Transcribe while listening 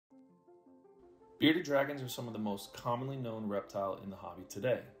Bearded dragons are some of the most commonly known reptile in the hobby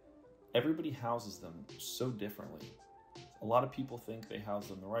today. Everybody houses them so differently. A lot of people think they house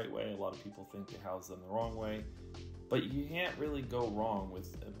them the right way, a lot of people think they house them the wrong way, but you can't really go wrong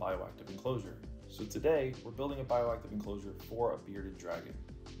with a bioactive enclosure. So today, we're building a bioactive enclosure for a bearded dragon.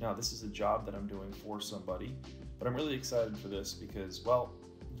 Now, this is a job that I'm doing for somebody, but I'm really excited for this because, well,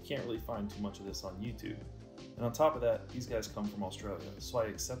 you can't really find too much of this on YouTube. And on top of that, these guys come from Australia, so I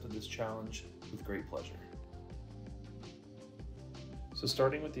accepted this challenge with great pleasure. So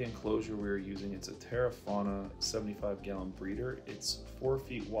starting with the enclosure we're using, it's a Terrafauna 75-gallon breeder. It's 4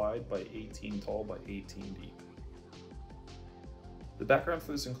 feet wide by 18 tall by 18 deep. The background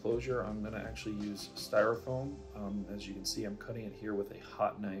for this enclosure, I'm going to actually use styrofoam. As you can see, I'm cutting it here with a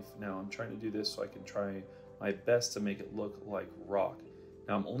hot knife. Now I'm trying to do this so I can try my best to make it look like rock.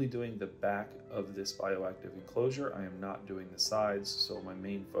 Now I'm only doing the back of this bioactive enclosure. I am not doing the sides, so my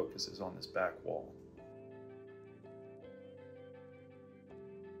main focus is on this back wall.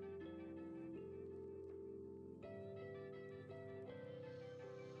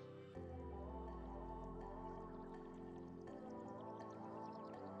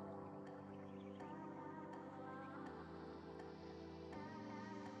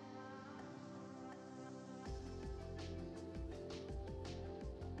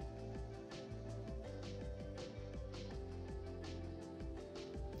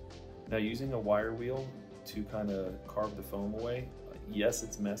 Now using a wire wheel to kind of carve the foam away, yes,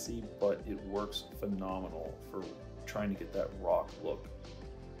 it's messy, but it works phenomenal for trying to get that rock look.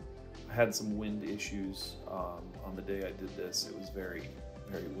 I had some wind issues on the day I did this. It was very,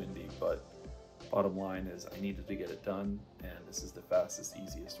 very windy, but bottom line is I needed to get it done, and this is the fastest,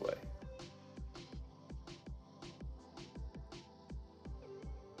 easiest way.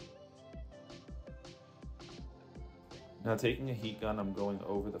 Now taking a heat gun, I'm going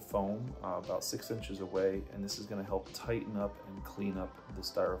over the foam about 6 inches away, and this is going to help tighten up and clean up the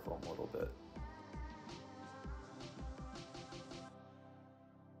styrofoam a little bit.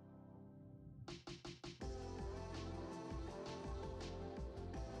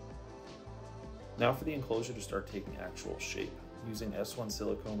 Now for the enclosure to start taking actual shape. Using S1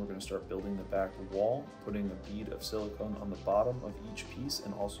 silicone, we're going to start building the back wall, putting a bead of silicone on the bottom of each piece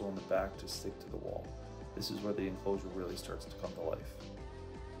and also on the back to stick to the wall. This is where the enclosure really starts to come to life.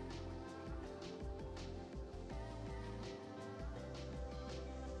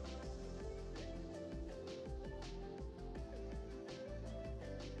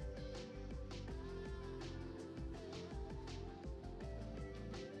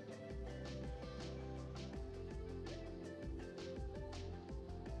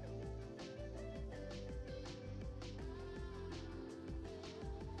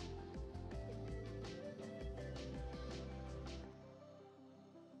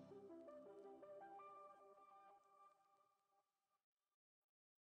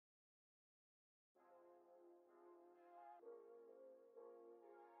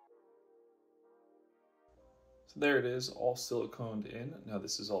 So there it is, all siliconed in. Now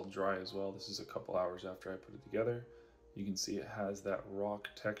this is all dry as well. This is a couple hours after I put it together. You can see it has that rock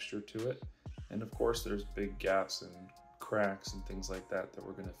texture to it. And of course there's big gaps and cracks and things like that that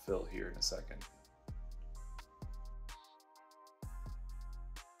we're going to fill here in a second.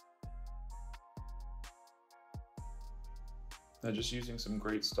 Now just using some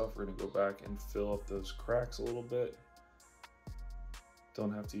great stuff, we're going to go back and fill up those cracks a little bit.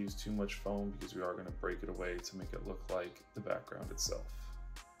 Don't have to use too much foam because we are going to break it away to make it look like the background itself.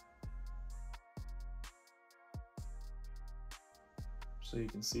 So you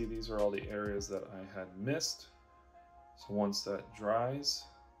can see these are all the areas that I had missed. So once that dries,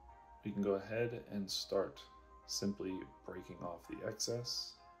 we can go ahead and start simply breaking off the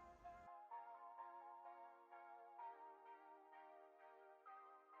excess.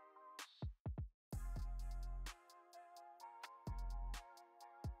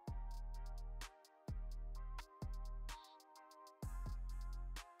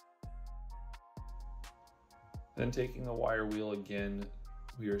 Then taking a wire wheel again,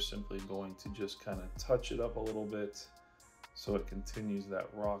 we are simply going to just kind of touch it up a little bit so it continues that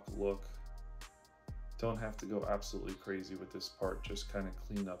rock look. Don't have to go absolutely crazy with this part, just kind of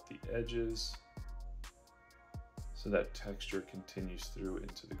clean up the edges so that texture continues through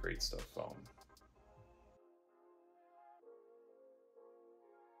into the great stuff foam.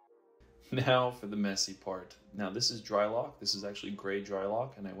 Now for the messy part. Now this is Drylock. This is actually gray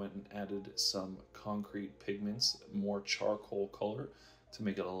Drylock, and I went and added some concrete pigments, more charcoal color to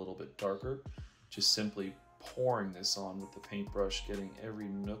make it a little bit darker. Just simply pouring this on with the paintbrush, getting every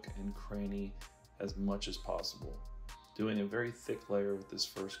nook and cranny as much as possible. Doing a very thick layer with this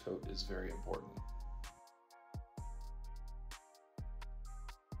first coat is very important.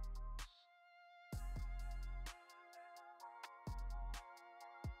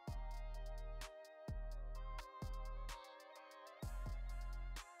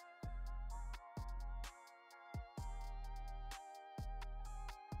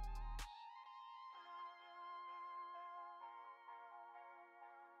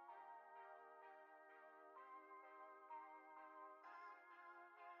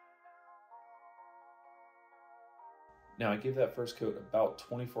 Now I gave that first coat about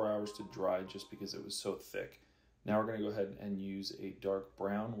 24 hours to dry just because it was so thick. Now we're going to go ahead and use a dark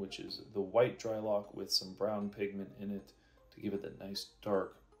brown, which is the white Drylock with some brown pigment in it to give it that nice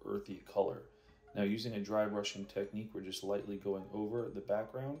dark earthy color. Now using a dry brushing technique, we're just lightly going over the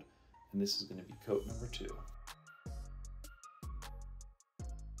background, and this is going to be coat number 2.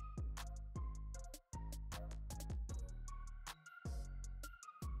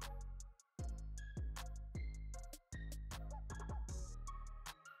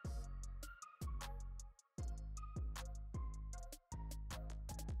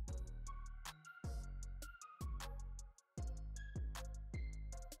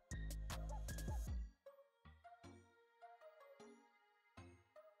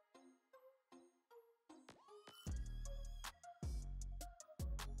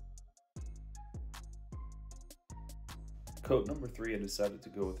 Coat number 3, I decided to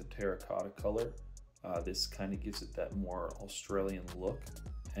go with a terracotta color. This kind of gives it that more Australian look.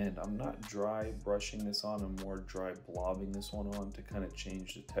 And I'm not dry brushing this on, I'm more dry blobbing this one on to kind of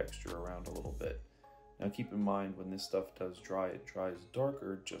change the texture around a little bit. Now keep in mind, when this stuff does dry, it dries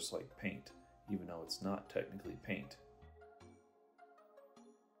darker just like paint, even though it's not technically paint.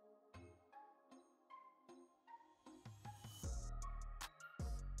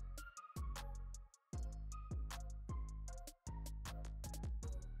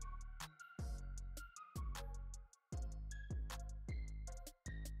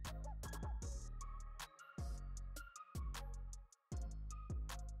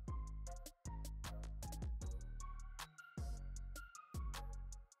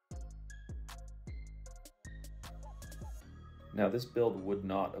 Now this build would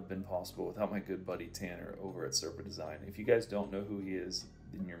not have been possible without my good buddy Tanner over at Serpa Design. If you guys don't know who he is,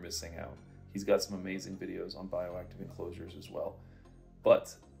 then you're missing out. He's got some amazing videos on bioactive enclosures as well.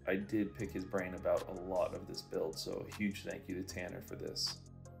 But I did pick his brain about a lot of this build, so a huge thank you to Tanner for this.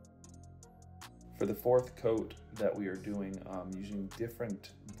 For the 4th coat that we are doing, I'm using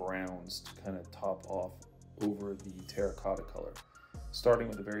different browns to kind of top off over the terracotta color. Starting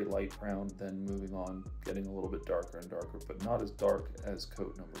with a very light brown, then moving on, getting a little bit darker and darker, but not as dark as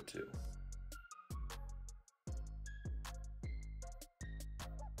coat number 2.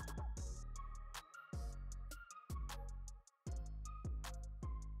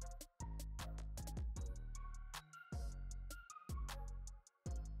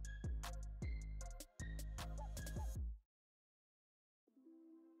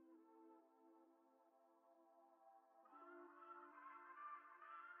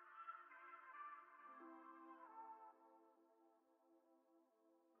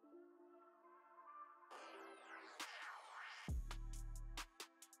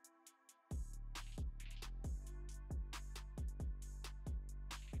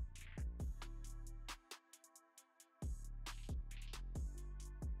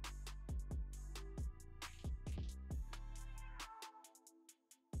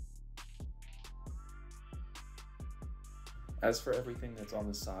 As for everything that's on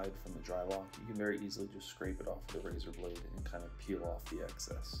the side from the Drylock, you can very easily just scrape it off with a razor blade and kind of peel off the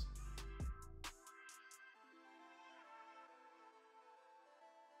excess.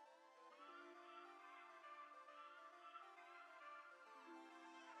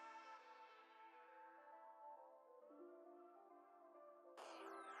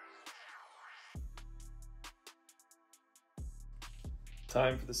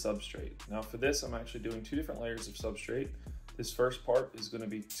 Time for the substrate. Now for this, I'm actually doing 2 different layers of substrate. This first part is going to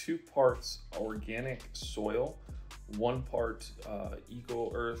be 2 parts organic soil, 1 part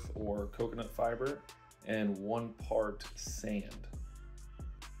eco earth or coconut fiber, and 1 part sand.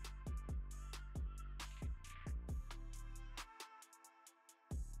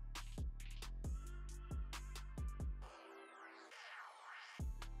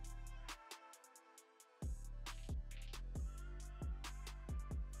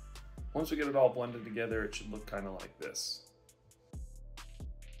 Once we get it all blended together, it should look kind of like this.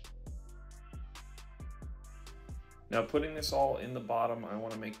 Now putting this all in the bottom, I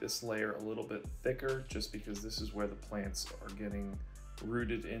want to make this layer a little bit thicker just because this is where the plants are getting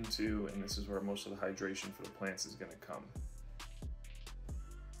rooted into, and this is where most of the hydration for the plants is going to come.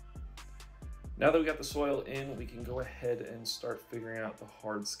 Now that we got the soil in, we can go ahead and start figuring out the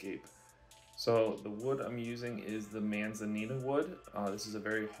hardscape. So the wood I'm using is the manzanita wood. This is a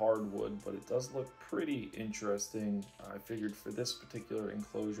very hard wood, but it does look pretty interesting. I figured for this particular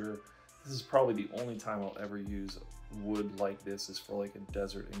enclosure, this is probably the only time I'll ever use wood like this, is for like a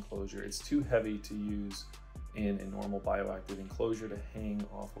desert enclosure. It's too heavy to use in a normal bioactive enclosure to hang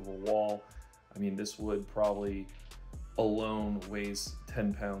off of a wall. I mean, this wood probably alone weighs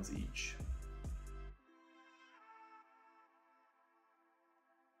 10 pounds each.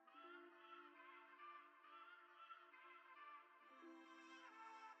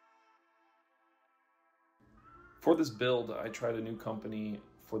 For this build, I tried a new company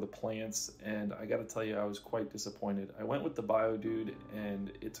for the plants, and I gotta tell you, I was quite disappointed. I went with the Biodude,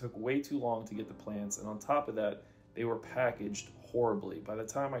 and it took way too long to get the plants, and on top of that, they were packaged horribly. By the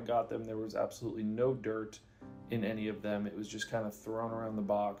time I got them, there was absolutely no dirt in any of them. It was just kind of thrown around the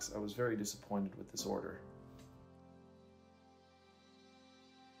box. I was very disappointed with this order.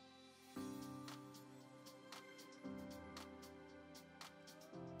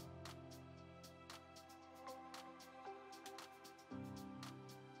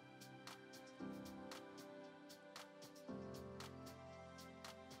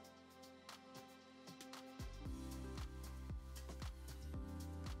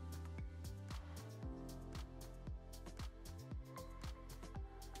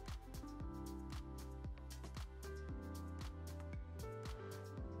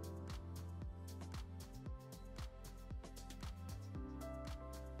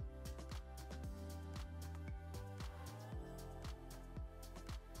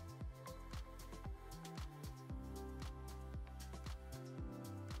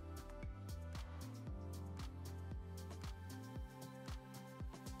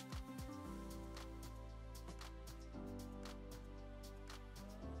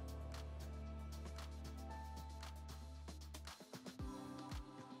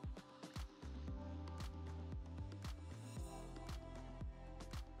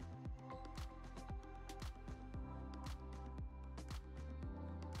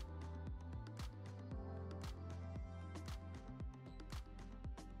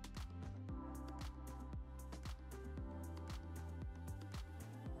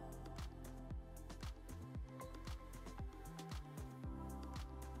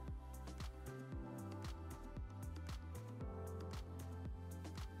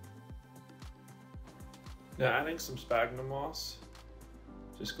 Now, adding some sphagnum moss,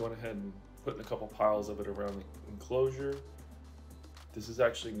 just going ahead and putting a couple piles of it around the enclosure. This is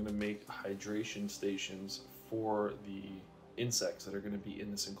actually going to make hydration stations for the insects that are going to be in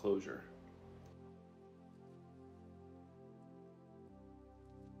this enclosure.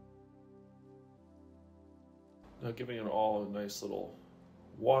 Now, giving it all a nice little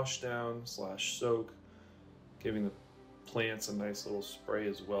wash down / soak, giving the plants a nice little spray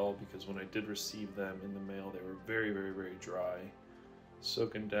as well, because when I did receive them in the mail, they were very, very, very dry.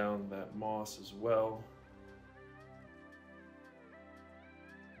 Soaking down that moss as well.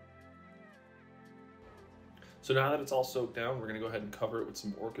 So now that it's all soaked down, we're going to go ahead and cover it with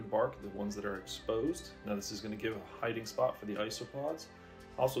some orchid bark, the ones that are exposed. Now this is going to give a hiding spot for the isopods.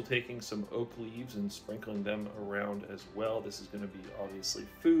 Also taking some oak leaves and sprinkling them around as well. This is going to be obviously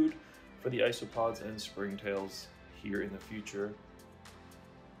food for the isopods and springtails here in the future.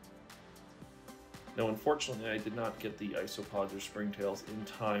 Now, unfortunately, I did not get the isopods or springtails in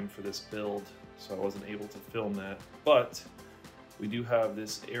time for this build, so I wasn't able to film that. But we do have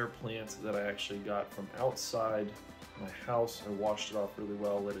this air plant that I actually got from outside my house. I washed it off really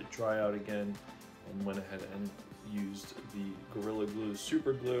well, let it dry out again, and went ahead and used the Gorilla Glue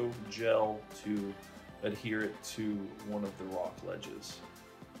Super Glue gel to adhere it to one of the rock ledges.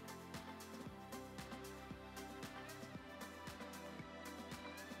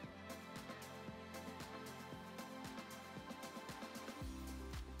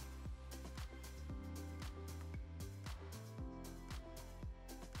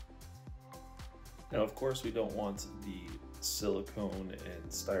 Now, of course, we don't want the silicone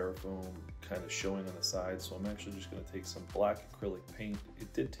and styrofoam kind of showing on the side, so I'm actually just going to take some black acrylic paint.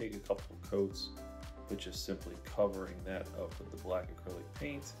 It did take a couple of coats, but just simply covering that up with the black acrylic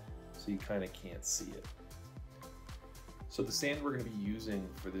paint so you kind of can't see it. So the sand we're going to be using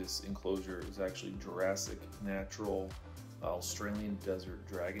for this enclosure is actually Jurassic Natural Australian Desert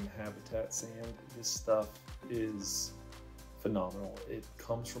Dragon Habitat sand. This stuff is phenomenal. It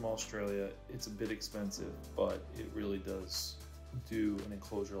comes from Australia. It's a bit expensive, but it really does do an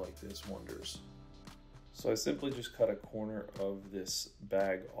enclosure like this wonders. So I simply just cut a corner of this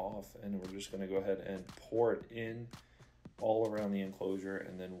bag off, and we're just going to go ahead and pour it in all around the enclosure.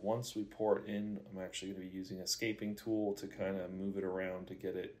 And then once we pour it in, I'm actually going to be using a scaping tool to kind of move it around to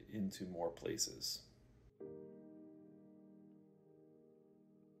get it into more places.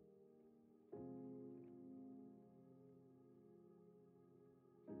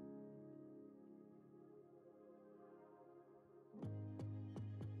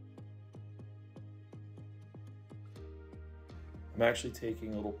 I'm actually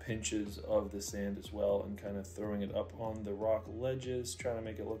taking little pinches of the sand as well and kind of throwing it up on the rock ledges, trying to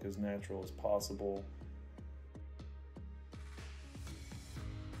make it look as natural as possible.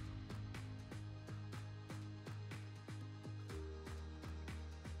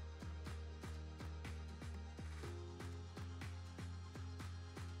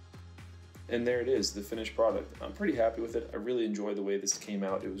 And there it is, the finished product. I'm pretty happy with it. I really enjoy the way this came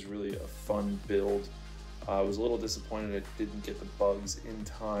out. It was really a fun build. I was a little disappointed I didn't get the bugs in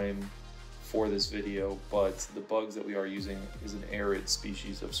time for this video, but the bugs that we are using is an Arid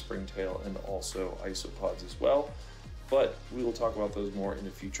species of springtail and also isopods as well. But we will talk about those more in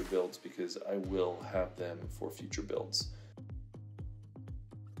the future builds because I will have them for future builds.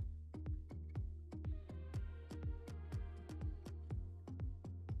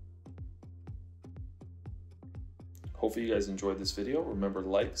 Hopefully you guys enjoyed this video. Remember,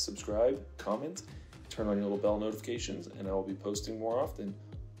 like, subscribe, comment, turn on your little bell notifications, and I will be posting more often.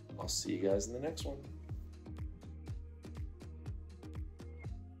 I'll see you guys in the next one.